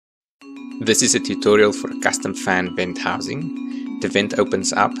This is a tutorial for a custom fan vent housing. The vent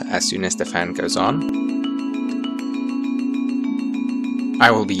opens up as soon as the fan goes on. I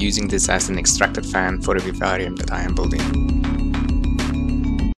will be using this as an extracted fan for a vivarium that I am building.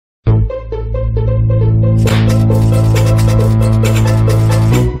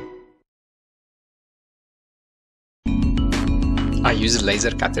 I use a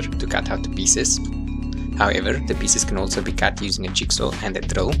laser cutter to cut out the pieces. However, the pieces can also be cut using a jigsaw and a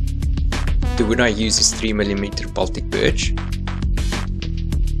drill. The wood I use is 3mm Baltic birch.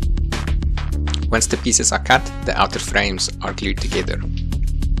 Once the pieces are cut, the outer frames are glued together.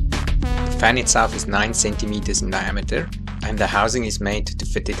 The fan itself is 9 cm in diameter, and the housing is made to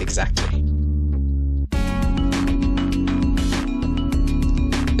fit it exactly.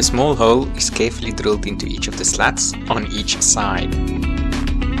 A small hole is carefully drilled into each of the slats on each side.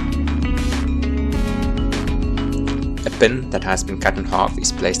 A pin that has been cut in half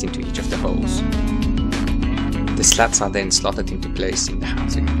is placed into each of the holes. The slats are then slotted into place in the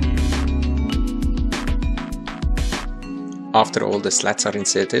housing. After all the slats are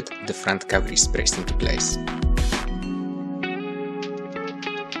inserted, the front cover is pressed into place.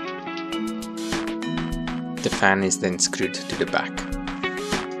 The fan is then screwed to the back.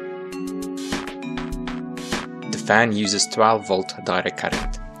 The fan uses 12 volt direct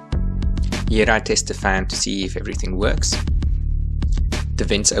current. Here I test the fan to see if everything works. The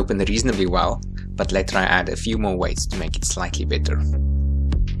vents open reasonably well, but later I add a few more weights to make it slightly better.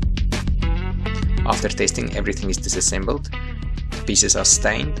 After testing, everything is disassembled. The pieces are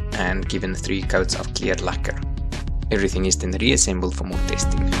stained and given 3 coats of clear lacquer. Everything is then reassembled for more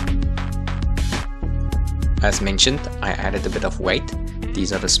testing. As mentioned, I added a bit of weight.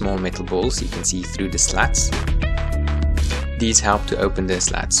 These are the small metal balls you can see through the slats. These help to open the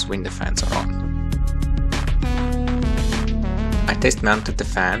slats when the fans are on. I test mounted the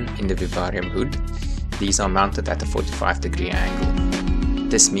fan in the vivarium hood. These are mounted at a 45-degree angle.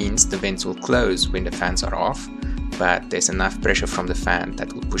 This means the vents will close when the fans are off, but there's enough pressure from the fan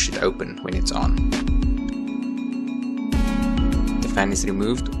that will push it open when it's on. The fan is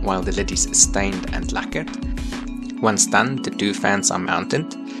removed while the lid is stained and lacquered. Once done, the 2 fans are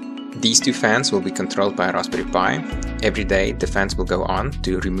mounted. These 2 fans will be controlled by a Raspberry Pi. Every day the fans will go on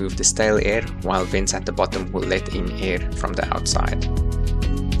to remove the stale air, while vents at the bottom will let in air from the outside.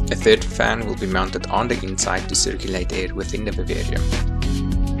 A 3rd fan will be mounted on the inside to circulate air within the vivarium.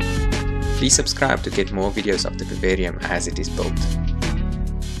 Please subscribe to get more videos of the vivarium as it is built.